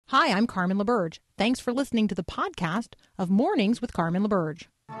Hi, I'm Carmen LaBerge. Thanks for listening to the podcast of Mornings with Carmen LaBerge.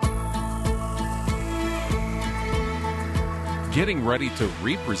 Getting ready to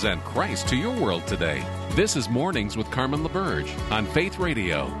represent Christ to your world today. This is Mornings with Carmen LaBerge on Faith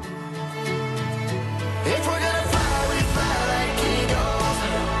Radio. If we're gonna fly, we fly like eagles.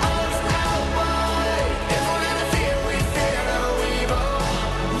 Unstoppable. If we're gonna fear, we fear no evil.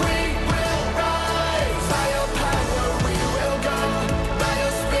 We will rise. By your power, we will go. By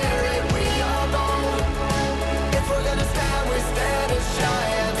your spirit, we are bold. If we're gonna stand, we stand as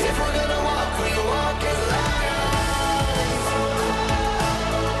giants. If we're gonna walk, we walk as lions.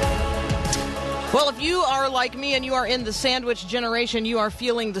 Well, if you are like me and you are in the sandwich generation, you are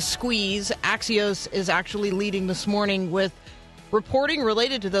feeling the squeeze. Axios is actually leading this morning with reporting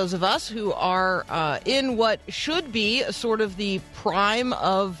related to those of us who are in what should be sort of the prime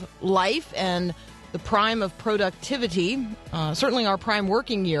of life and the prime of productivity, certainly our prime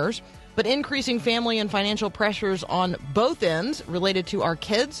working years, but increasing family and financial pressures on both ends related to our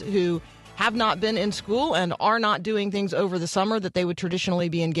kids who have not been in school and are not doing things over the summer that they would traditionally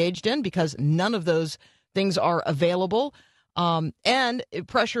be engaged in because none of those things are available. And it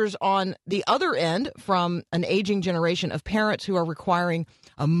pressures on the other end from an aging generation of parents who are requiring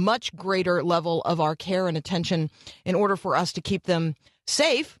a much greater level of our care and attention in order for us to keep them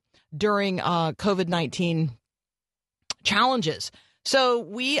safe during COVID-19 challenges. So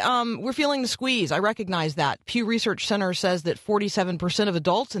we're feeling the squeeze. I recognize that. Pew Research Center says that 47% of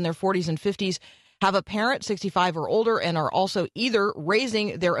adults in their 40s and 50s have a parent 65 or older and are also either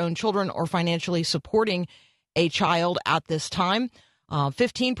raising their own children or financially supporting a child at this time.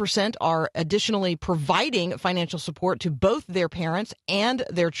 15% are additionally providing financial support to both their parents and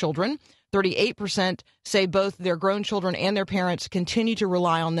their children. 38% say both their grown children and their parents continue to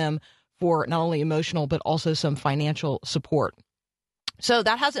rely on them for not only emotional but also some financial support. So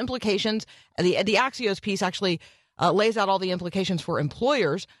that has implications. The Axios piece actually lays out all the implications for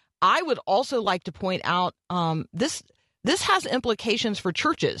employers. I would also like to point out this has implications for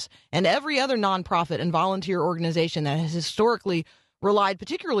churches and every other nonprofit and volunteer organization that has historically relied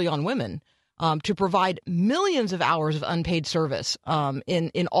particularly on women to provide millions of hours of unpaid service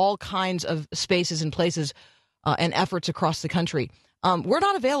in all kinds of spaces and places and efforts across the country. We're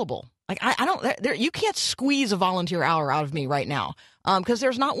not available. Like I don't. You can't squeeze a volunteer hour out of me right now because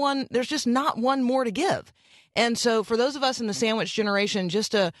there's just not one more to give. And so for those of us in the sandwich generation,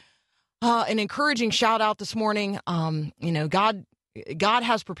 just an encouraging shout out this morning. God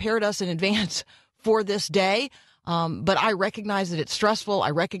has prepared us in advance for this day. But I recognize that it's stressful. I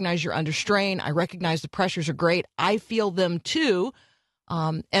recognize you're under strain. I recognize the pressures are great. I feel them too.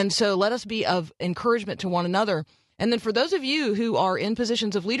 And so let us be of encouragement to one another. And then for those of you who are in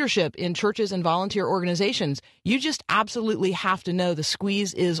positions of leadership in churches and volunteer organizations, you just absolutely have to know the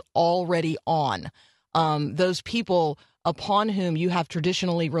squeeze is already on. Those people upon whom you have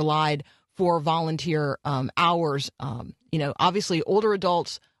traditionally relied for volunteer hours, obviously older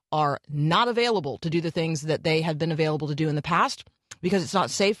adults are not available to do the things that they have been available to do in the past because it's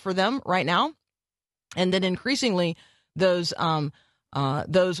not safe for them right now. And then increasingly those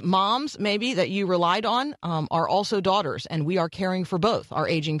moms maybe that you relied on are also daughters, and we are caring for both our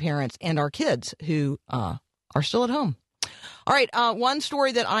aging parents and our kids who are still at home. All right. One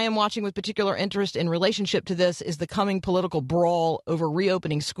story that I am watching with particular interest in relationship to this is the coming political brawl over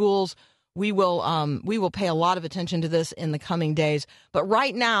reopening schools. We will pay a lot of attention to this in the coming days. But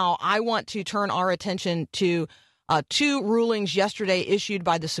right now, I want to turn our attention to two rulings yesterday issued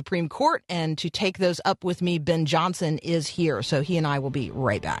by the Supreme Court. And to take those up with me, Ben Johnson is here. So he and I will be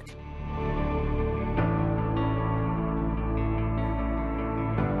right back.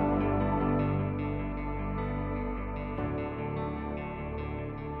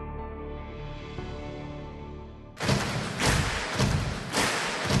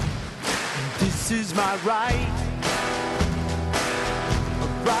 This is my right, a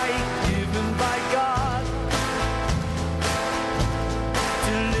right given by God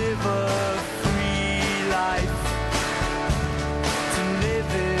to live a free life, to live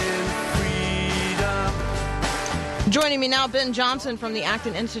in freedom. Joining me now, Ben Johnson from the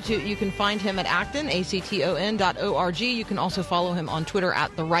Acton Institute. You can find him at Acton, acton.org. You can also follow him on Twitter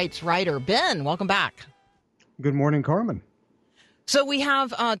at The Rights Writer. Ben, welcome back. Good morning, Carmen. So we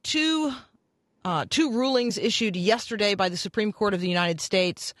have two rulings issued yesterday by the Supreme Court of the United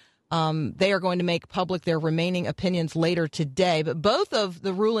States. They are going to make public their remaining opinions later today. But both of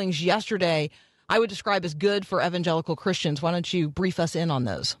the rulings yesterday I would describe as good for evangelical Christians. Why don't you brief us in on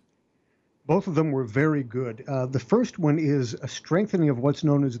those? Both of them were very good. The first one is a strengthening of what's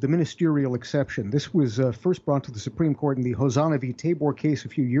known as the ministerial exception. This was first brought to the Supreme Court in the Hosanna v. Tabor case a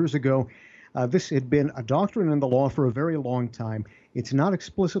few years ago. This had been a doctrine in the law for a very long time. It's not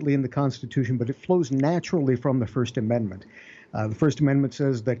explicitly in the Constitution, but it flows naturally from the First Amendment. The First Amendment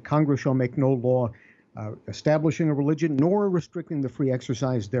says that Congress shall make no law establishing a religion nor restricting the free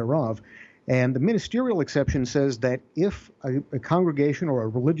exercise thereof. And the ministerial exception says that if a congregation or a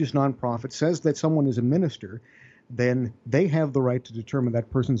religious nonprofit says that someone is a minister, then they have the right to determine that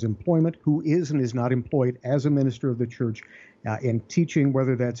person's employment, who is and is not employed as a minister of the church in teaching,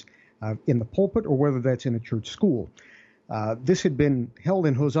 whether that's in the pulpit or whether that's in a church school. This had been held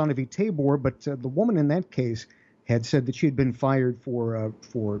in Hosanna v. Tabor, but the woman in that case had said that she had been fired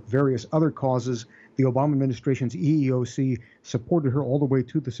for various other causes. The Obama administration's EEOC supported her all the way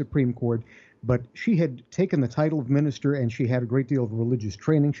to the Supreme Court, but she had taken the title of minister and she had a great deal of religious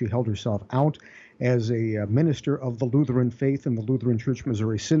training. She held herself out as a minister of the Lutheran faith in the Lutheran Church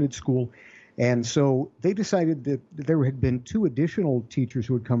Missouri Synod School. And so they decided that there had been two additional teachers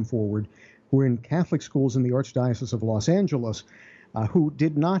who had come forward who were in Catholic schools in the Archdiocese of Los Angeles who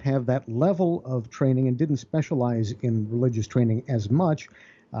did not have that level of training and didn't specialize in religious training as much.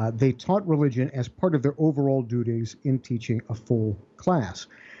 They taught religion as part of their overall duties in teaching a full class.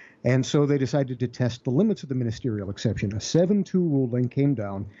 And so they decided to test the limits of the ministerial exception. A 7-2 ruling came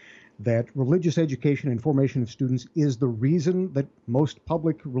down that religious education and formation of students is the reason that most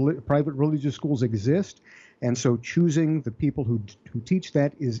private religious schools exist. And so choosing the people who teach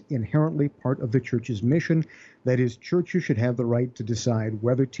that is inherently part of the church's mission. That is, churches should have the right to decide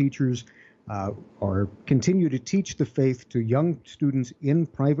whether teachers or continue to teach the faith to young students in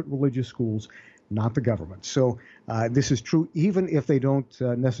private religious schools, not the government. So this is true even if they don't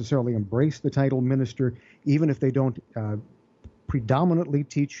necessarily embrace the title minister, even if they don't predominantly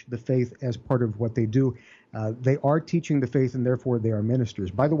teach the faith as part of what they do. They are teaching the faith, and therefore they are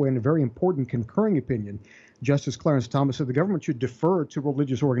ministers. By the way, in a very important concurring opinion, Justice Clarence Thomas said the government should defer to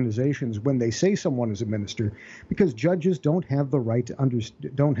religious organizations when they say someone is a minister, because judges don't have the right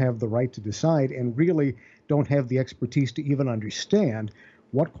to decide, and really don't have the expertise to even understand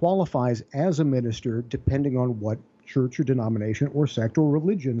what qualifies as a minister, depending on what church or denomination or sect or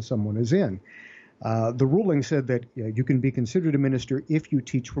religion someone is in. The ruling said that you can be considered a minister if you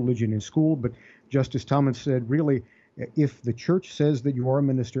teach religion in school, but Justice Thomas said, really, if the church says that you are a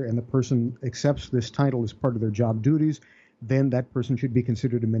minister and the person accepts this title as part of their job duties, then that person should be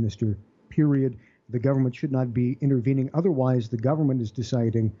considered a minister, period. The government should not be intervening. Otherwise, the government is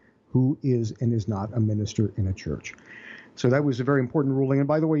deciding who is and is not a minister in a church. So that was a very important ruling. And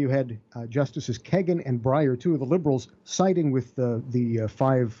by the way, you had Justices Kagan and Breyer, two of the liberals, siding with the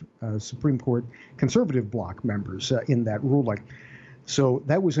five Supreme Court conservative bloc members in that ruling. So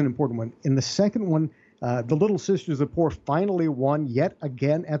that was an important one. In the second one, the Little Sisters of the Poor finally won yet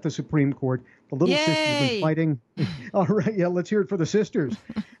again at the Supreme Court. The Little Sisters have been fighting. All right, yeah, let's hear it for the sisters.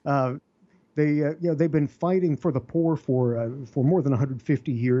 They've been fighting for the poor for more than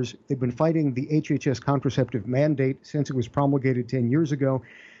 150 years. They've been fighting the HHS contraceptive mandate since it was promulgated 10 years ago.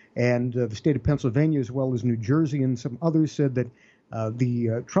 And the state of Pennsylvania, as well as New Jersey and some others, said that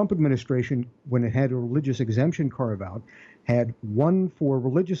the Trump administration, when it had a religious exemption carve-out, had one for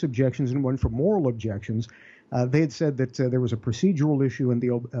religious objections and one for moral objections. They had said that there was a procedural issue in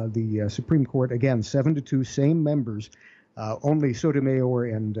the Supreme Court. Again, 7-2, same members. Only Sotomayor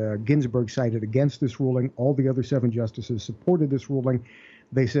and Ginsburg sided against this ruling. All the other 7 justices supported this ruling.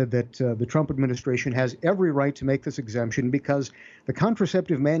 They said that the Trump administration has every right to make this exemption because the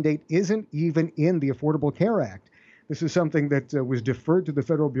contraceptive mandate isn't even in the Affordable Care Act. This is something that was deferred to the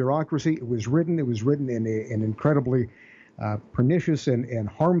federal bureaucracy. It was written in an incredibly pernicious and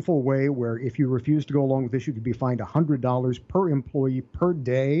harmful way, where if you refuse to go along with this, you could be fined $100 per employee per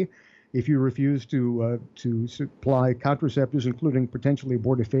day. If you refuse to supply contraceptives, including potentially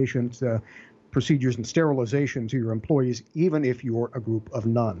abortifacient procedures and sterilization to your employees, even if you're a group of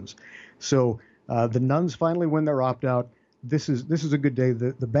nuns. So the nuns finally win their opt-out. This is a good day.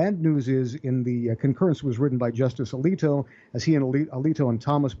 The bad news is, in the concurrence was written by Justice Alito, as he and Alito and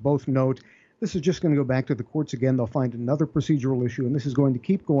Thomas both note, this is just going to go back to the courts again. They'll find another procedural issue, and this is going to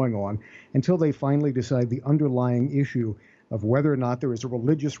keep going on until they finally decide the underlying issue of whether or not there is a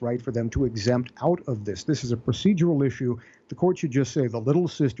religious right for them to exempt out of this. This is a procedural issue. The court should just say the Little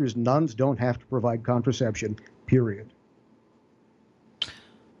Sisters, nuns, don't have to provide contraception, period.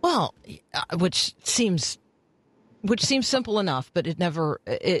 Well, which seems simple enough, but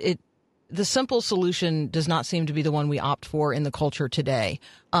the simple solution does not seem to be the one we opt for in the culture today.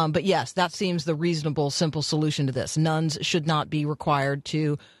 But yes, that seems the reasonable, simple solution to this. Nuns should not be required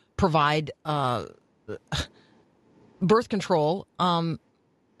to provide birth control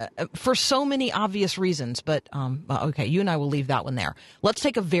for so many obvious reasons. But okay, you and I will leave that one there. Let's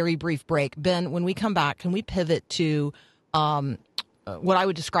take a very brief break. Ben, when we come back, can we pivot to what I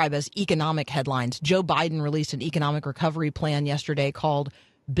would describe as economic headlines? Joe Biden released an economic recovery plan yesterday called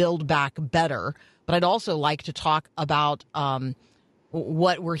Build Back Better. But I'd also like to talk about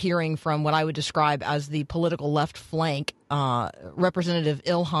what we're hearing from what I would describe as the political left flank. Representative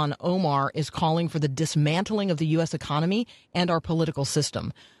Ilhan Omar is calling for the dismantling of the U.S. economy and our political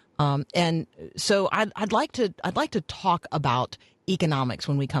system. And so I'd like to talk about economics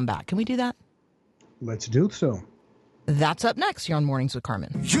when we come back. Can we do that? Let's do so. That's up next here on Mornings with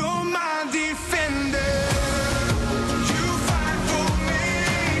Carmen. You're my defender. You fight for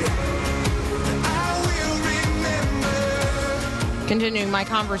me. I will remember. Continuing my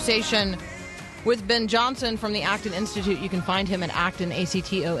conversation with Ben Johnson from the Acton Institute. You can find him at acton.org.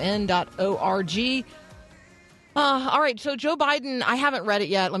 All right, so Joe Biden, I haven't read it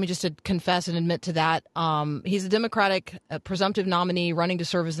yet. Let me just confess and admit to that. He's a Democratic presumptive nominee running to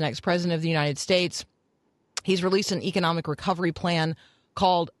serve as the next president of the United States. He's released an economic recovery plan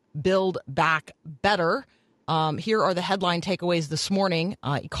called Build Back Better. Here are the headline takeaways this morning.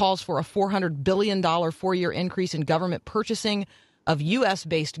 He calls for a $400 billion four-year increase in government purchasing of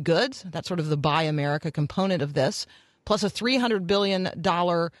U.S.-based goods. That's sort of the Buy America component of this, plus a $300 billion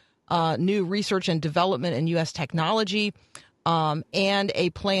new research and development in U.S. technology, and a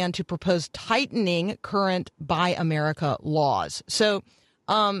plan to propose tightening current Buy America laws. So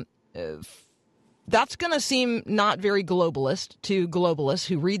that's going to seem not very globalist to globalists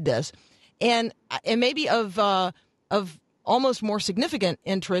who read this. And maybe of almost more significant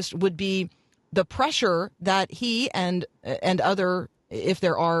interest would be the pressure that he and other, if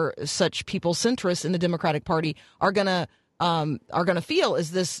there are such people, centrists in the Democratic Party are going to feel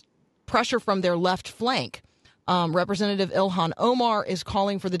is this pressure from their left flank. Representative Ilhan Omar is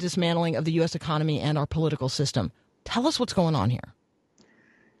calling for the dismantling of the U.S. economy and our political system. Tell us what's going on here.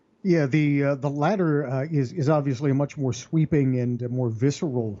 Yeah, the latter is obviously a much more sweeping and more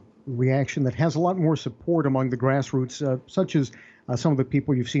visceral reaction that has a lot more support among the grassroots, such as some of the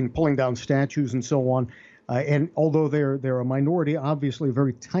people you've seen pulling down statues and so on. And although they're a minority, obviously a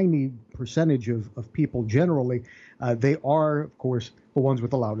very tiny percentage of people generally, they are, of course, the ones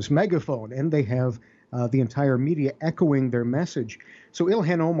with the loudest megaphone, and they have the entire media echoing their message. So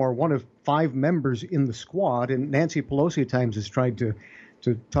Ilhan Omar, one of 5 members in the squad, and Nancy Pelosi at times has tried to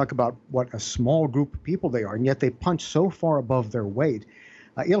talk about what a small group of people they are, and yet they punch so far above their weight.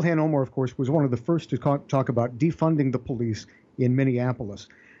 Ilhan Omar, of course, was one of the first to talk about defunding the police in Minneapolis,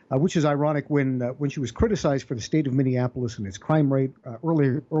 which is ironic when she was criticized for the state of Minneapolis and its crime rate.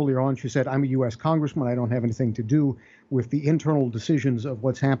 Earlier on, she said, "I'm a U.S. congressman. I don't have anything to do with the internal decisions of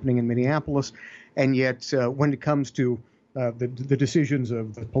what's happening in Minneapolis." And yet, when it comes to the decisions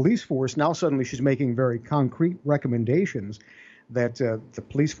of the police force, now suddenly she's making very concrete recommendations that the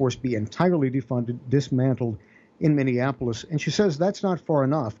police force be entirely defunded, dismantled in Minneapolis. And she says that's not far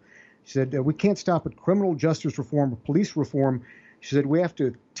enough. She said, we can't stop at criminal justice reform or police reform. She said, we have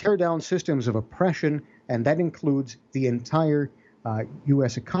to tear down systems of oppression, and that includes the entire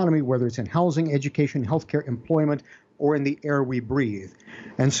U.S. economy, whether it's in housing, education, healthcare, employment, or in the air we breathe.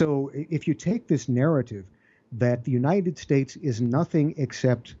 And so if you take this narrative that the United States is nothing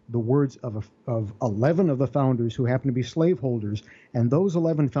except the words of 11 of the founders who happen to be slaveholders, and those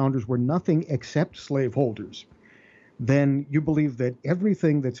 11 founders were nothing except slaveholders, then you believe that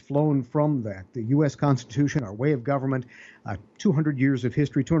everything that's flown from that, the U.S. Constitution, our way of government, 200 years of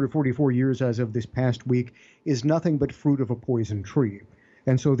history, 244 years as of this past week, is nothing but fruit of a poison tree.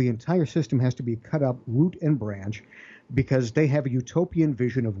 And so the entire system has to be cut up root and branch because they have a utopian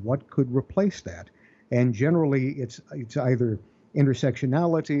vision of what could replace that. And generally, it's either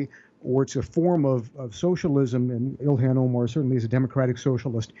intersectionality or it's a form of socialism, and Ilhan Omar certainly is a democratic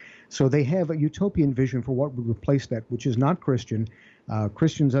socialist. So they have a utopian vision for what would replace that, which is not Christian.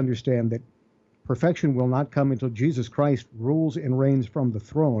 Christians understand that perfection will not come until Jesus Christ rules and reigns from the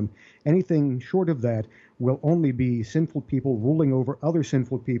throne. Anything short of that will only be sinful people ruling over other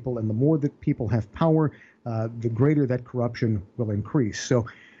sinful people, and the more that people have power, the greater that corruption will increase. So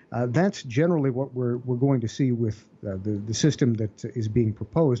that's generally what we're going to see with the system that is being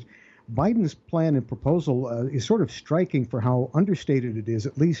proposed. Biden's plan and proposal is sort of striking for how understated it is,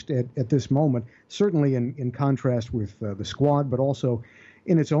 at least at this moment, certainly in contrast with the squad, but also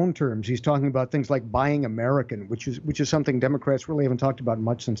in its own terms. He's talking about things like buying American, which is something Democrats really haven't talked about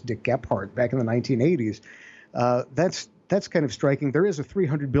much since Dick Gephardt back in the 1980s. That's that's kind of striking. There is a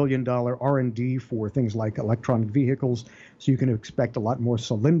 $300 billion R&D for things like electronic vehicles, so you can expect a lot more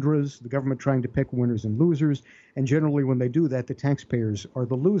Solyndras, the government trying to pick winners and losers, and generally when they do that, the taxpayers are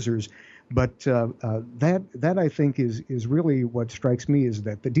the losers. But that I think is really what strikes me, is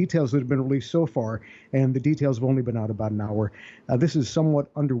that the details that have been released so far, and the details have only been out about an hour, this is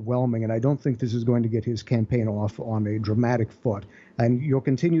somewhat underwhelming, and I don't think this is going to get his campaign off on a dramatic foot. And you'll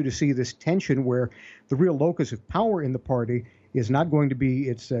continue to see this tension where the real locus of power in the party is not going to be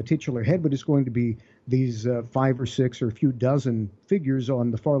its titular head, but it's going to be these 5 or 6 or a few dozen figures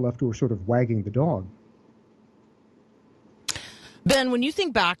on the far left who are sort of wagging the dog. Ben, when you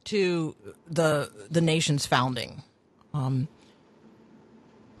think back to the nation's founding,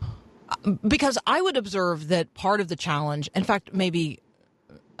 because I would observe that part of the challenge, in fact, maybe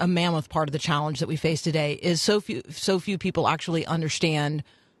a mammoth part of the challenge that we face today, is so few people actually understand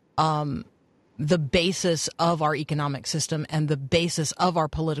the basis of our economic system and the basis of our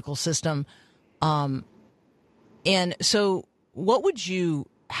political system. And so what would you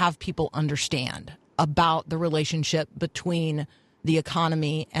have people understand about the relationship between the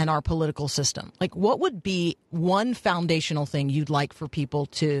economy and our political system? Like, what would be one foundational thing you'd like for people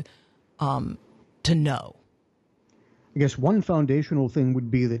to know? I guess one foundational thing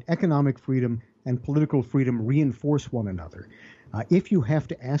would be that economic freedom and political freedom reinforce one another. If you have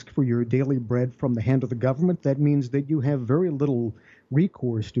to ask for your daily bread from the hand of the government, that means that you have very little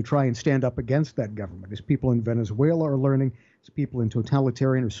recourse to try and stand up against that government, as people in Venezuela are learning, as people in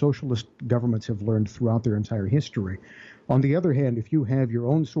totalitarian or socialist governments have learned throughout their entire history. On the other hand, if you have your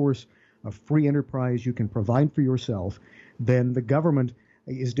own source of free enterprise you can provide for yourself, then the government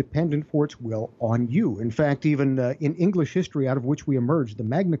is dependent for its will on you. In fact, even in English history, out of which we emerged, the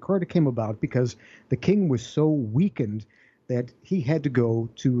Magna Carta came about because the king was so weakened that he had to go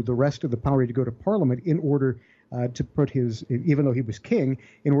to the rest of the power, to go to Parliament in order to put his, even though he was king,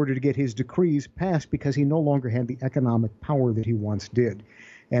 in order to get his decrees passed, because he no longer had the economic power that he once did.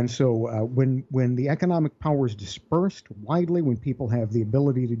 And so when the economic power is dispersed widely, when people have the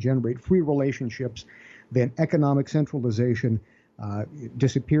ability to generate free relationships, then economic centralization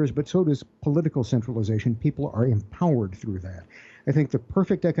disappears, but so does political centralization. People are empowered through that. I think the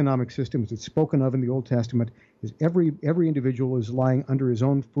perfect economic system, as it's spoken of in the Old Testament, is every individual is lying under his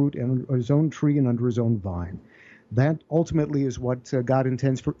own fruit and his own tree and under his own vine. That ultimately is what God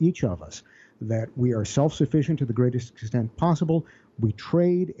intends for each of us, that we are self-sufficient to the greatest extent possible. We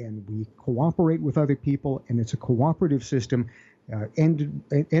trade and we cooperate with other people, and it's a cooperative system,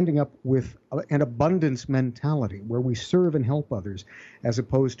 ending up with an abundance mentality where we serve and help others, as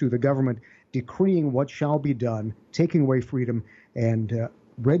opposed to the government decreeing what shall be done, taking away freedom, and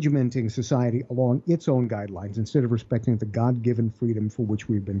regimenting society along its own guidelines instead of respecting the God-given freedom for which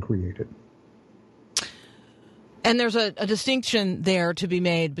we've been created. And there's a distinction there to be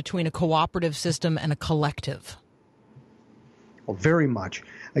made between a cooperative system and a collective. Well, very much.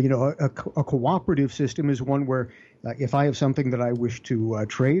 A cooperative system is one where if I have something that I wish to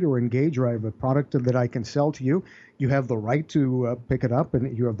trade or engage, or I have a product that I can sell to you, you have the right to pick it up,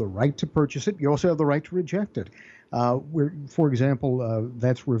 and you have the right to purchase it. You also have the right to reject it. For example,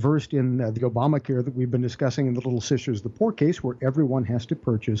 that's reversed in the Obamacare that we've been discussing in the Little Sisters of the Poor case, where everyone has to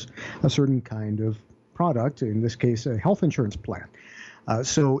purchase a certain kind of product, in this case, a health insurance plan.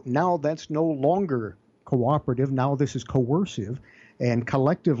 So now that's no longer cooperative. Now this is coercive. And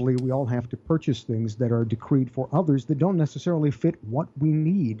collectively, we all have to purchase things that are decreed for others that don't necessarily fit what we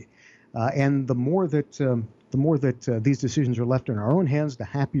need. And the more that these decisions are left in our own hands, the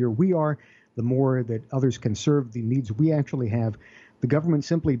happier we are. The more that others can serve the needs we actually have. The government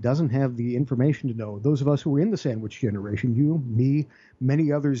simply doesn't have the information to know. Those of us who are in the sandwich generation, you, me,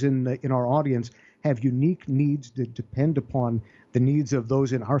 many others in our audience, have unique needs that depend upon the needs of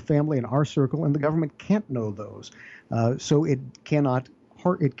those in our family and our circle, and the government can't know those. So it cannot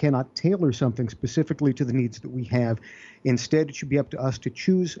tailor something specifically to the needs that we have. Instead, it should be up to us to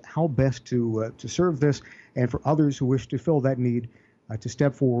choose how best to serve this, and for others who wish to fill that need, to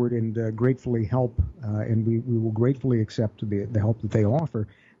step forward and gratefully help, and we will gratefully accept the help that they offer,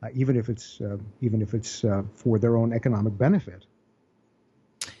 even if it's for their own economic benefit.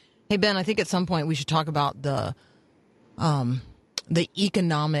 Hey, Ben, I think at some point we should talk about the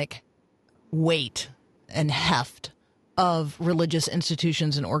economic weight and heft of religious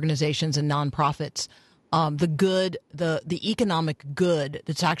institutions and organizations and nonprofits, the economic good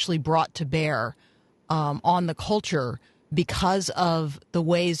that's actually brought to bear on the culture because of the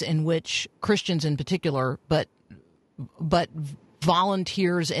ways in which Christians in particular, but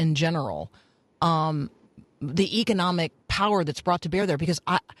volunteers in general, the economic power that's brought to bear there. Because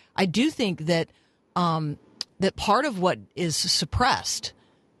I do think that that part of what is suppressed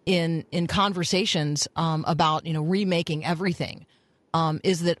in conversations about remaking everything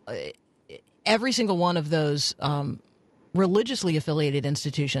is that every single one of those religiously affiliated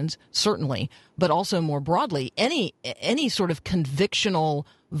institutions, certainly, but also more broadly, any sort of convictional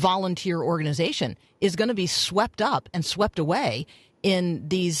volunteer organization is going to be swept up and swept away in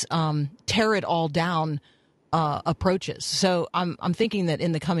these tear it all down approaches. So I'm thinking that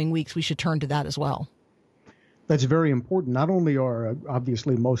in the coming weeks we should turn to that as well. That's very important. Not only are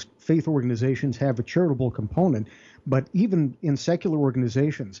obviously most faith organizations have a charitable component, but even in secular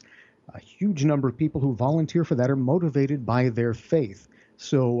organizations, a huge number of people who volunteer for that are motivated by their faith.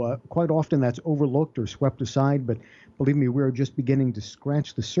 So quite often that's overlooked or swept aside, but believe me, we're just beginning to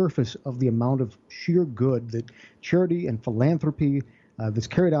scratch the surface of the amount of sheer good that charity and philanthropy that's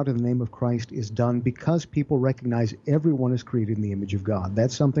carried out in the name of Christ is done because people recognize everyone is created in the image of God.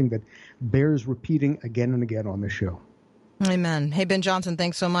 That's something that bears repeating again and again on this show. Amen. Hey, Ben Johnson,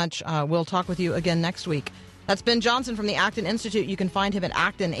 thanks so much. We'll talk with you again next week. That's Ben Johnson from the Acton Institute. You can find him at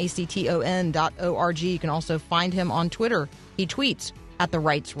acton.org. You can also find him on Twitter. He tweets at The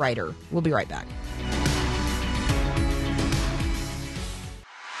Rights Writer. We'll be right back.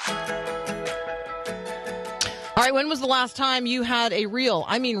 All right, when was the last time you had a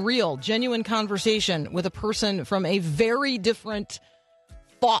real, genuine conversation with a person from a very different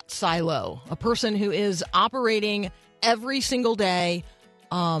thought silo, a person who is operating every single day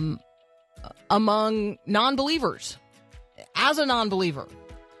among non-believers, as a non-believer?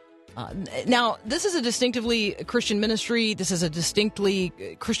 Now, this is a distinctively Christian ministry. This is a distinctly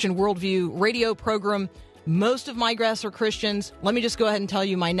Christian worldview radio program. Most of my guests are Christians. Let me just go ahead and tell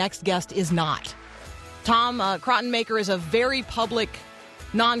you my next guest is not. Tom Krottenmaker is a very public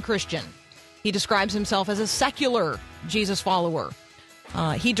non-Christian. He describes himself as a secular Jesus follower.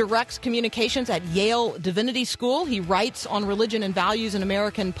 He directs communications at Yale Divinity School. He writes on religion and values in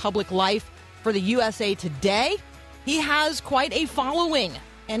American public life for the USA Today. He has quite a following,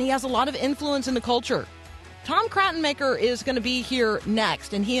 and he has a lot of influence in the culture. Tom Krottenmaker is going to be here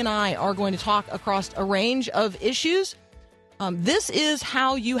next, and he and I are going to talk across a range of issues. This is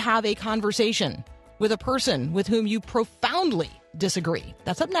how you have a conversation with a person with whom you profoundly disagree.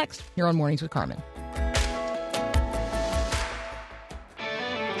 That's up next here on Mornings with Carmen.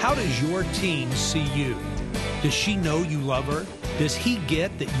 How does your teen see you? Does she know you love her? Does he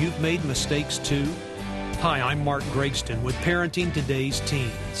get that you've made mistakes too? Hi, I'm Mark Gregston with Parenting Today's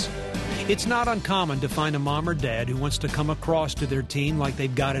Teens. It's not uncommon to find a mom or dad who wants to come across to their teen like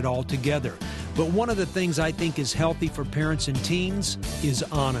they've got it all together. But one of the things I think is healthy for parents and teens is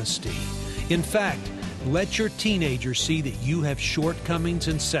honesty. In fact, let your teenager see that you have shortcomings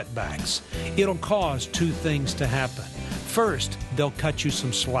and setbacks. It'll cause two things to happen. First, they'll cut you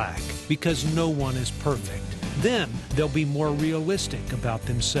some slack because no one is perfect. Then they'll be more realistic about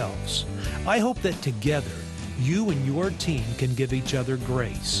themselves. I hope that together, you and your teen can give each other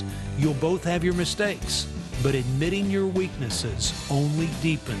grace. You'll both have your mistakes, but admitting your weaknesses only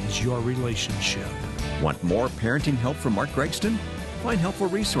deepens your relationship. Want more parenting help from Mark Gregston? Find helpful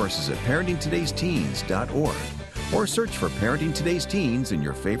resources at parentingtodaysteens.org or search for Parenting Today's Teens in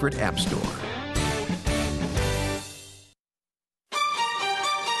your favorite app store.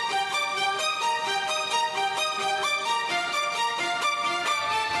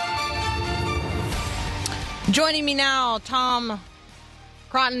 Joining me now, Tom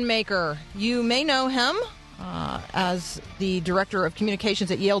Krottenmaker. You may know him as the Director of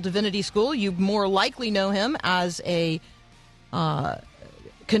Communications at Yale Divinity School. You more likely know him as a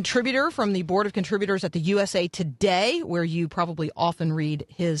contributor from the Board of Contributors at the USA Today, where you probably often read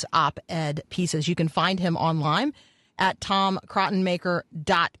his op-ed pieces. You can find him online at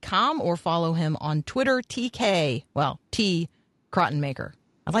tomkrottenmaker.com or follow him on Twitter, T. Krottenmaker.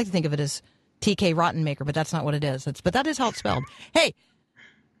 I'd like to think of it as TK Rottenmaker, but that's not what it is. But that is how it's spelled. Hey,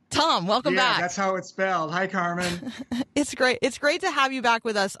 Tom, welcome back. Yeah, that's how it's spelled. Hi, Carmen. It's great. It's great to have you back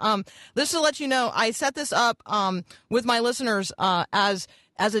with us. Just to let you know, I set this up with my listeners as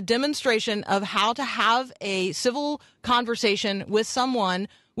a demonstration of how to have a civil conversation with someone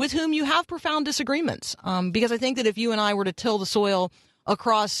with whom you have profound disagreements. Because I think that if you and I were to till the soil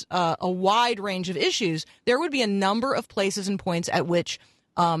across a wide range of issues, there would be a number of places and points at which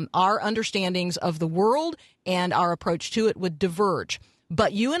our understandings of the world and our approach to it would diverge.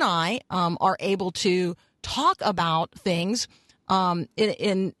 But you and I are able to talk about things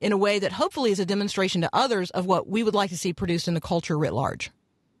in a way that hopefully is a demonstration to others of what we would like to see produced in the culture writ large.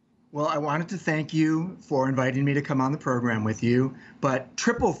 Well, I wanted to thank you for inviting me to come on the program with you, but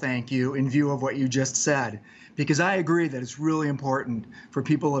triple thank you in view of what you just said, because I agree that it's really important for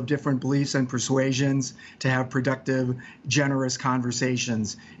people of different beliefs and persuasions to have productive, generous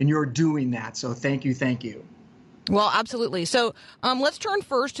conversations. And you're doing that. So thank you. Thank you. Well, absolutely. So let's turn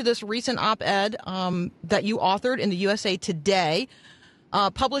first to this recent op-ed that you authored in the USA Today,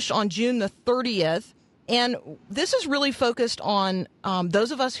 published on June the 30th. And this is really focused on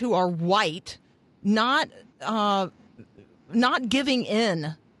those of us who are white, not giving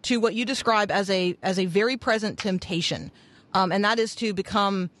in to what you describe as a very present temptation, and that is to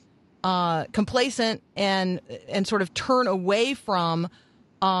become complacent and sort of turn away from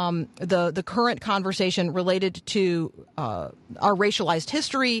the current conversation related to our racialized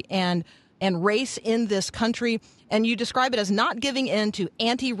history and race in this country. And you describe it as not giving in to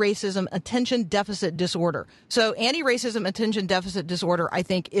anti-racism attention deficit disorder. So anti-racism attention deficit disorder, I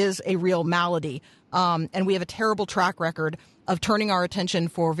think, is a real malady. And we have a terrible track record of turning our attention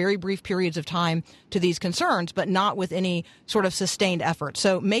for very brief periods of time to these concerns, but not with any sort of sustained effort.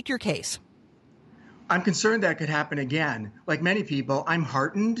 So make your case. I'm concerned that could happen again. Like many people, I'm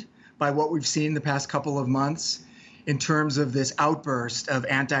heartened by what we've seen the past couple of months in terms of this outburst of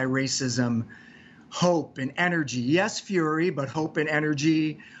anti-racism hope and energy. Yes, fury, but hope and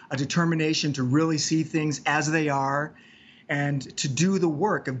energy, a determination to really see things as they are and to do the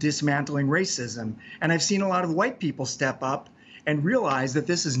work of dismantling racism. And I've seen a lot of white people step up and realize that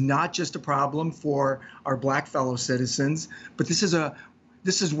this is not just a problem for our black fellow citizens, but this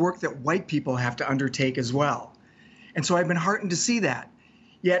is work that white people have to undertake as well. And so I've been heartened to see that.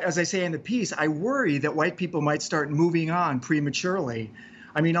 Yet, as I say in the piece, I worry that white people might start moving on prematurely.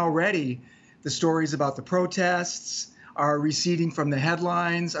 I mean, already the stories about the protests are receding from the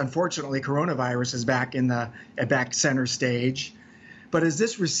headlines. Unfortunately, coronavirus is back back center stage. But as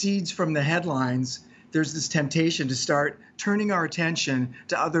this recedes from the headlines, there's this temptation to start turning our attention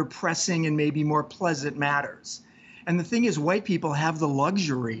to other pressing and maybe more pleasant matters. And the thing is, white people have the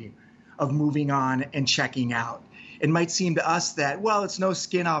luxury of moving on and checking out. It might seem to us that, well, it's no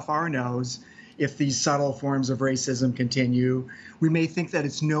skin off our nose if these subtle forms of racism continue. We may think that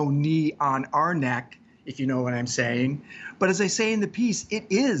it's no knee on our neck, if you know what I'm saying. But as I say in the piece, it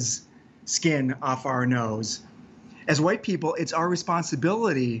is skin off our nose. As white people, it's our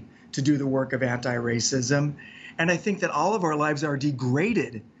responsibility to do the work of anti-racism. And I think that all of our lives are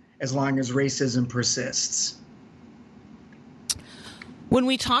degraded as long as racism persists. When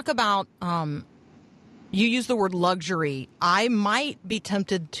we talk about, you use the word luxury, I might be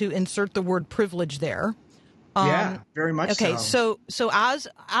tempted to insert the word privilege there. Yeah, very much okay, so. So as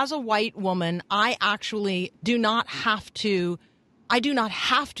a white woman, I actually do not have to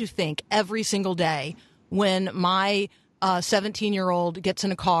think every single day when my 17-year-old gets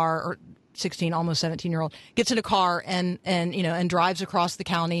in a car, or 16, almost 17-year-old gets in a car and drives across the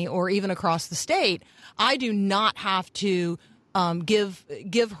county or even across the state. I do not have to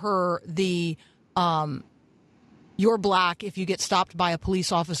give her the you're black if you get stopped by a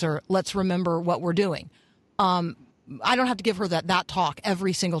police officer. Let's remember what we're doing. I don't have to give her that talk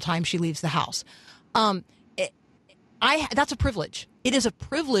every single time she leaves the house. That's a privilege. It is a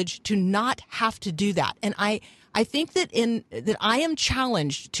privilege to not have to do that. And I think that I am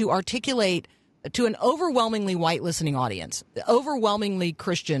challenged to articulate to an overwhelmingly white listening audience, overwhelmingly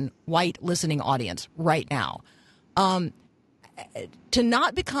Christian white listening audience right now, to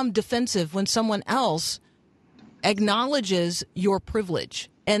not become defensive when someone else acknowledges your privilege.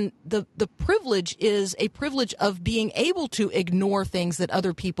 And the privilege is a privilege of being able to ignore things that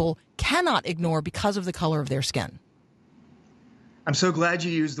other people cannot ignore because of the color of their skin. I'm so glad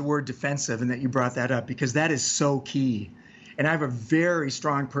you used the word defensive and that you brought that up, because that is so key. And I have a very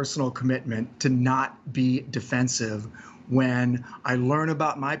strong personal commitment to not be defensive when I learn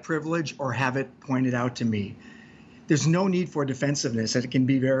about my privilege or have it pointed out to me. There's no need for defensiveness, and it can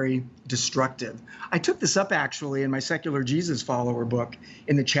be very destructive. I took this up actually in my Secular Jesus Follower book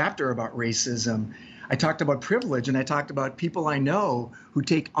in the chapter about racism. I talked about privilege, and I talked about people I know who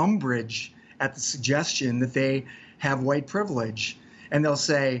take umbrage at the suggestion that they have white privilege. And they'll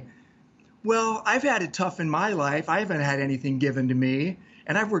say, well, I've had it tough in my life. I haven't had anything given to me,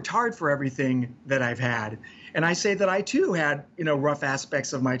 and I've worked hard for everything that I've had. And I say that I too had, rough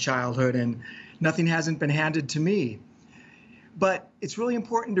aspects of my childhood, and nothing hasn't been handed to me. But it's really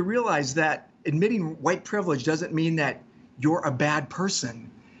important to realize that admitting white privilege doesn't mean that you're a bad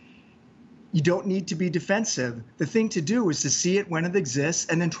person. You don't need to be defensive. The thing to do is to see it when it exists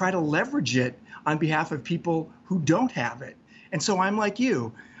and then try to leverage it on behalf of people who don't have it. And so I'm like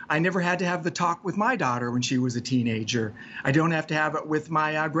you. I never had to have the talk with my daughter when she was a teenager. I don't have to have it with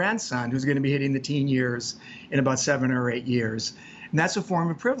my grandson, who's going to be hitting the teen years in about 7 or 8 years. And that's a form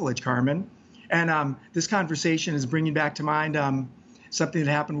of privilege, Carmen. And this conversation is bringing back to mind something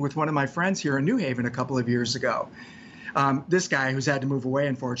that happened with one of my friends here in New Haven a couple of years ago. This guy who's had to move away,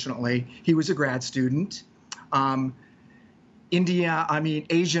 unfortunately, he was a grad student.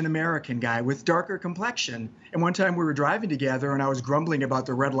 Asian American guy with darker complexion. And one time we were driving together and I was grumbling about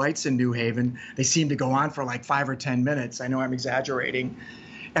the red lights in New Haven. They seem to go on for like 5 or 10 minutes. I know I'm exaggerating.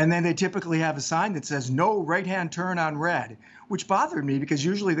 And then they typically have a sign that says no right-hand turn on red, which bothered me because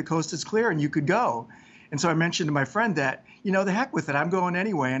usually the coast is clear and you could go. And so I mentioned to my friend that, the heck with it, I'm going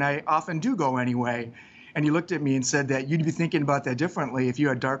anyway. And I often do go anyway. And he looked at me and said that you'd be thinking about that differently if you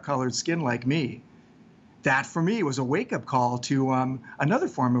had dark-colored skin like me. That, for me, was a wake-up call to another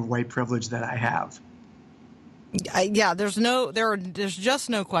form of white privilege that I have. There's just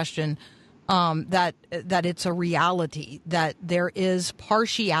no question that it's a reality, that there is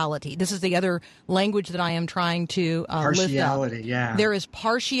partiality. This is the other language that I am trying to lift up. Partiality, yeah. There is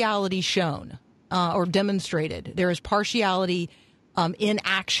partiality shown or demonstrated. There is partiality in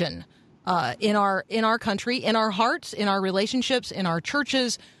action in our country, in our hearts, in our relationships, in our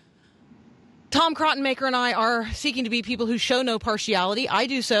churches. Tom Krottenmaker and I are seeking to be people who show no partiality. I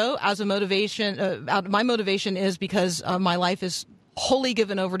do so as a motivation. My motivation is because my life is wholly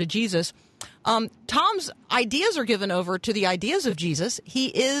given over to Jesus. Tom's ideas are given over to the ideas of Jesus. He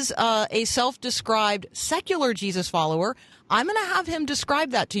is a self-described secular Jesus follower. I'm going to have him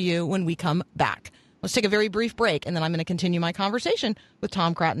describe that to you when we come back. Let's take a very brief break, and then I'm going to continue my conversation with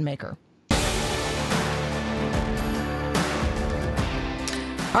Tom Krottenmaker.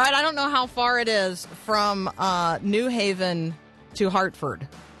 All right, I don't know how far it is from New Haven to Hartford.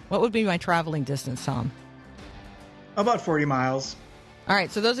 What would be my traveling distance, Tom? About 40 miles. All right,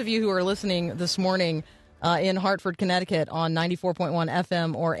 so those of you who are listening this morning in Hartford, Connecticut on 94.1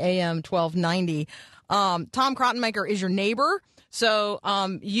 FM or AM 1290, Tom Krottenmaker is your neighbor, so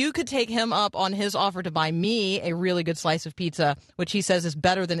you could take him up on his offer to buy me a really good slice of pizza, which he says is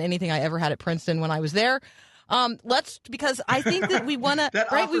better than anything I ever had at Princeton when I was there. Because I think that we want to,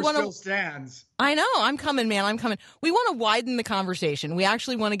 that right? offer still stands. I know. I'm coming, man. I'm coming. We want to widen the conversation. We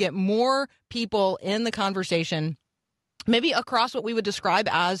actually want to get more people in the conversation, maybe across what we would describe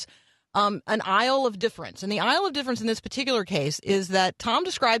as an aisle of difference. And the aisle of difference in this particular case is that Tom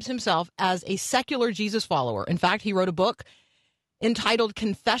describes himself as a secular Jesus follower. In fact, he wrote a book entitled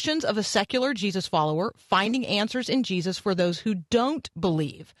Confessions of a Secular Jesus Follower, Finding Answers in Jesus for Those Who Don't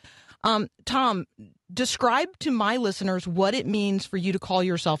Believe. Tom, describe to my listeners what it means for you to call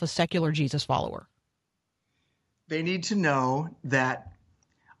yourself a secular Jesus follower. They need to know that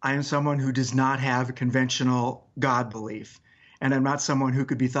I am someone who does not have a conventional God belief, and I'm not someone who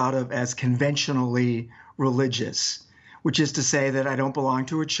could be thought of as conventionally religious, which is to say that I don't belong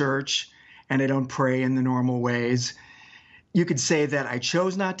to a church and I don't pray in the normal ways. You could say that I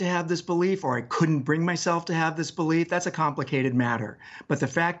chose not to have this belief or I couldn't bring myself to have this belief. That's a complicated matter. But the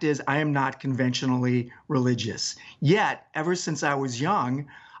fact is, I am not conventionally religious. Yet, ever since I was young,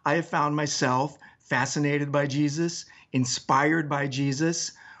 I have found myself fascinated by Jesus, inspired by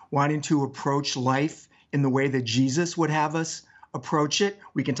Jesus, wanting to approach life in the way that Jesus would have us approach it.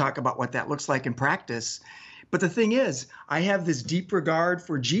 We can talk about what that looks like in practice. But the thing is, I have this deep regard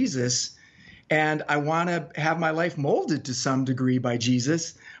for Jesus, and I want to have my life molded to some degree by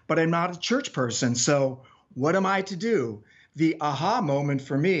Jesus, but I'm not a church person. So what am I to do? The aha moment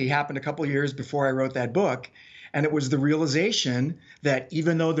for me happened a couple years before I wrote that book. And it was the realization that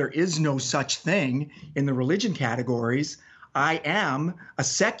even though there is no such thing in the religion categories, I am a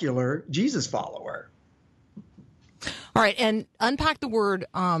secular Jesus follower. All right. And unpack the word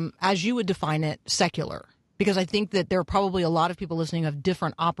as you would define it, secular. Because I think that there are probably a lot of people listening who have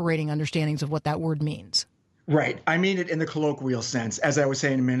different operating understandings of what that word means. Right. I mean it in the colloquial sense, as I was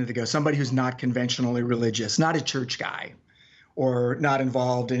saying a minute ago, somebody who's not conventionally religious, not a church guy, or not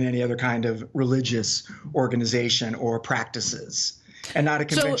involved in any other kind of religious organization or practices, and not a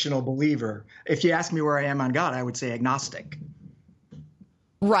conventional believer. If you ask me where I am on God, I would say agnostic.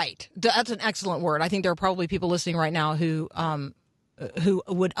 Right. That's an excellent word. I think there are probably people listening right now who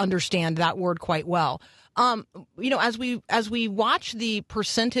would understand that word quite well. As we watch the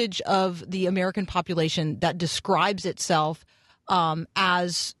percentage of the American population that describes itself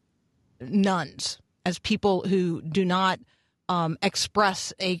as nones, as people who do not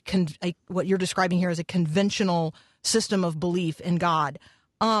express what you're describing here as a conventional system of belief in God.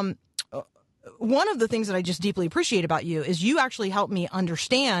 One of the things that I just deeply appreciate about you is you actually help me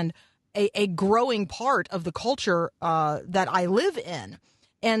understand a growing part of the culture that I live in.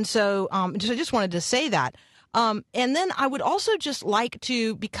 And so I just wanted to say that. And then I would also just like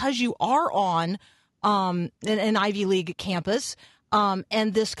to, because you are on an Ivy League campus,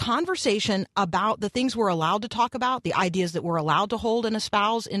 And this conversation about the things we're allowed to talk about, the ideas that we're allowed to hold and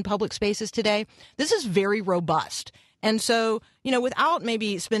espouse in public spaces today, this is very robust. And so, without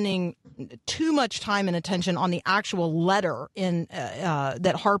maybe spending too much time and attention on the actual letter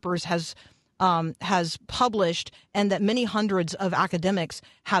that Harper's has published and that many hundreds of academics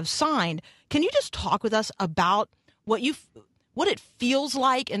have signed, can you just talk with us about what it feels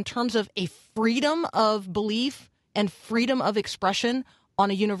like in terms of a freedom of belief and freedom of expression on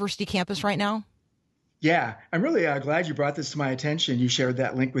a university campus right now? Yeah, I'm really glad you brought this to my attention. You shared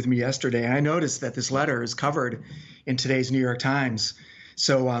that link with me yesterday, and I noticed that this letter is covered in today's New York Times.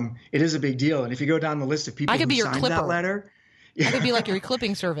 So it is a big deal. And if you go down the list of people who signed that letter, I could be like your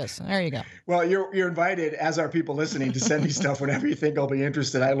clipping service. There you go. Well, you're invited, as are people listening, to send me stuff whenever you think I'll be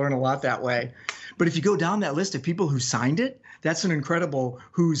interested. I learn a lot that way. But if you go down that list of people who signed it, that's an incredible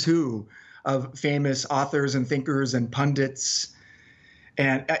who's who of famous authors and thinkers and pundits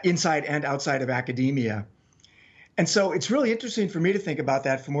and inside and outside of academia. And so it's really interesting for me to think about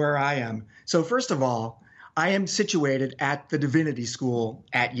that from where I am. So first of all, I am situated at the Divinity School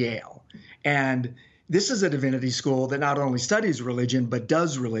at Yale. And this is a divinity school that not only studies religion, but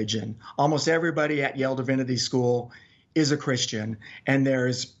does religion. Almost everybody at Yale Divinity School is a Christian, and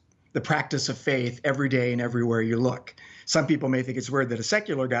there's the practice of faith every day and everywhere you look. Some people may think it's weird that a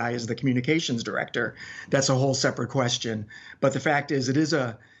secular guy is the communications director. That's a whole separate question. But the fact is, it is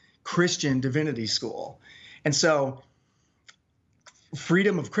a Christian divinity school. And so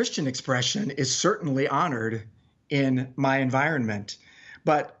freedom of Christian expression is certainly honored in my environment.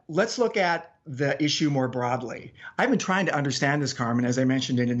 But let's look at the issue more broadly. I've been trying to understand this, Carmen, as I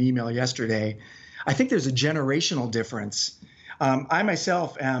mentioned in an email yesterday. I think there's a generational difference. I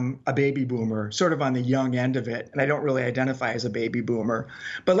myself am a baby boomer, sort of on the young end of it, and I don't really identify as a baby boomer.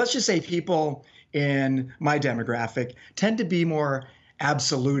 But let's just say people in my demographic tend to be more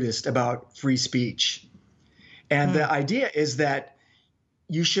absolutist about free speech. And the idea is that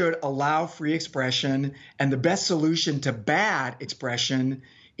you should allow free expression, and the best solution to bad expression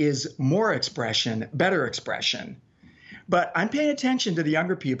is more expression, better expression. But I'm paying attention to the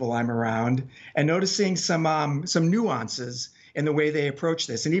younger people I'm around and noticing some nuances in the way they approach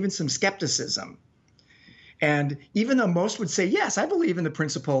this, and even some skepticism. And even though most would say, yes, I believe in the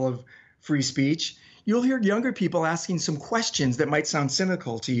principle of free speech, you'll hear younger people asking some questions that might sound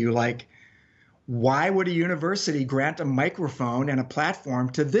cynical to you, like, why would a university grant a microphone and a platform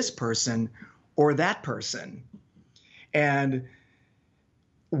to this person or that person? And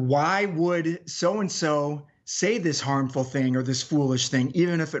why would so-and-so say this harmful thing or this foolish thing,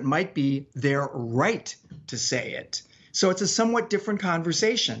 even if it might be their right to say it? So it's a somewhat different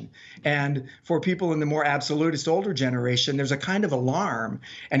conversation. And for people in the more absolutist older generation, there's a kind of alarm,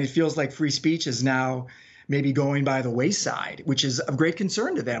 and it feels like free speech is now maybe going by the wayside, which is of great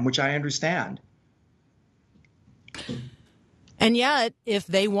concern to them, which I understand. And yet, if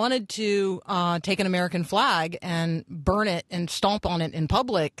they wanted to take an American flag and burn it and stomp on it in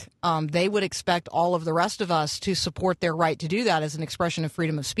public, they would expect all of the rest of us to support their right to do that as an expression of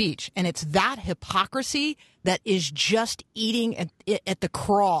freedom of speech. And it's that hypocrisy that is just eating at the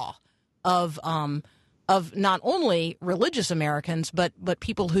craw of not only religious Americans, but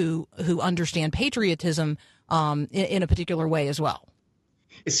people who understand patriotism in a particular way as well.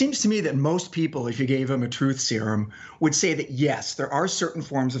 It seems to me that most people, if you gave them a truth serum, would say that, yes, there are certain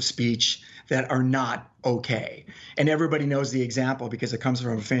forms of speech that are not okay. And everybody knows the example because it comes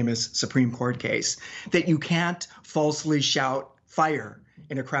from a famous Supreme Court case, that you can't falsely shout fire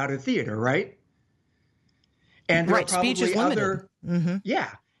in a crowded theater, right? And there are probably speech is limited. Yeah.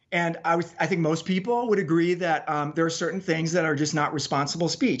 And I think most people would agree that there are certain things that are just not responsible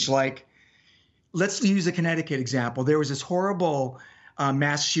speech. Like, let's use a Connecticut example. There was this horrible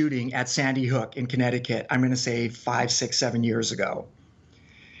mass shooting at Sandy Hook in Connecticut, I'm going to say 5, 6, 7 years ago.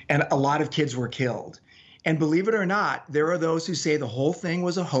 And a lot of kids were killed. And believe it or not, there are those who say the whole thing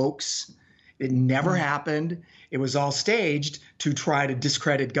was a hoax. It never happened. It was all staged to try to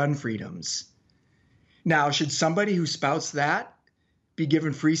discredit gun freedoms. Now, should somebody who spouts that be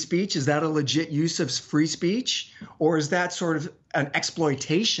given free speech? Is that a legit use of free speech? Or is that sort of an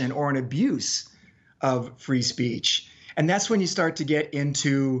exploitation or an abuse of free speech? And that's when you start to get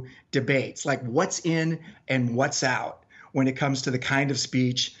into debates, like what's in and what's out when it comes to the kind of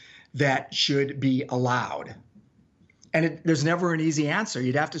speech that should be allowed. And there's never an easy answer.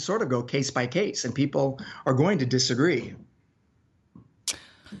 You'd have to sort of go case by case, and people are going to disagree.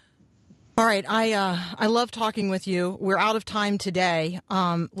 All right, I love talking with you. We're out of time today.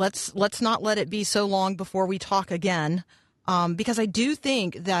 Let's not let it be so long before we talk again, because I do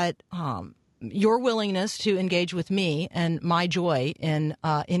think that your willingness to engage with me and my joy in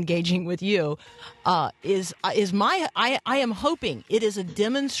engaging with you is my. I am hoping it is a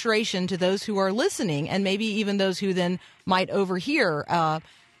demonstration to those who are listening, and maybe even those who then might overhear.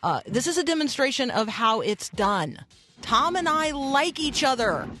 This is a demonstration of how it's done. Tom and I like each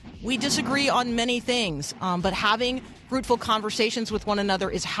other. We disagree on many things, but having fruitful conversations with one another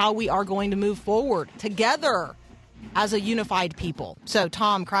is how we are going to move forward together as a unified people. So,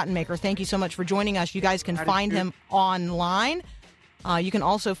 Tom Krottenmaker, thank you so much for joining us. You guys can find him online. You can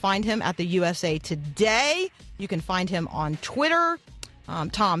also find him at the USA Today. You can find him on Twitter.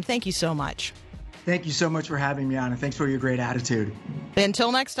 Tom, thank you so much. Thank you so much for having me on, and thanks for your great attitude.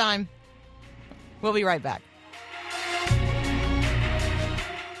 Until next time, we'll be right back.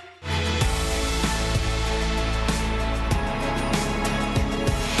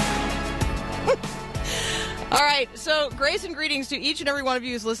 All right, so grace and greetings to each and every one of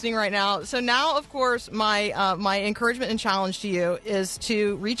you who's listening right now. So now, of course, my encouragement and challenge to you is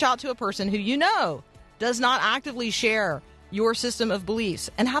to reach out to a person who you know does not actively share your system of beliefs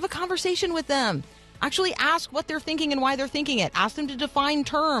and have a conversation with them. Actually ask what they're thinking and why they're thinking it. Ask them to define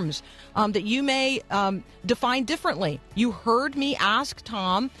terms that you may define differently. You heard me ask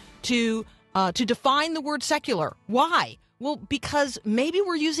Tom to define the word secular. Why? Well, because maybe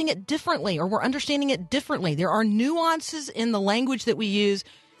we're using it differently or we're understanding it differently. There are nuances in the language that we use.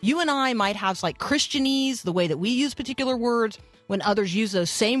 You and I might have like Christianese, the way that we use particular words. When others use those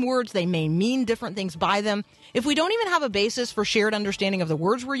same words, they may mean different things by them. If we don't even have a basis for shared understanding of the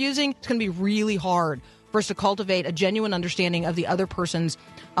words we're using, it's going to be really hard for us to cultivate a genuine understanding of the other person's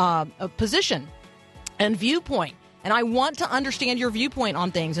position and viewpoint. And I want to understand your viewpoint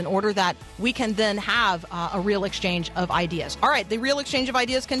on things in order that we can then have a real exchange of ideas. All right, the real exchange of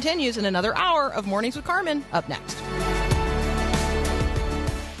ideas continues in another hour of Mornings with Carmen, up next.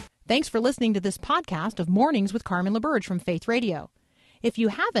 Thanks for listening to this podcast of Mornings with Carmen LaBerge from Faith Radio. If you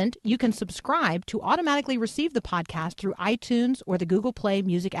haven't, you can subscribe to automatically receive the podcast through iTunes or the Google Play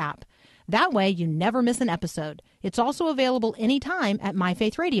Music app. That way, you never miss an episode. It's also available anytime at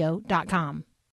myfaithradio.com.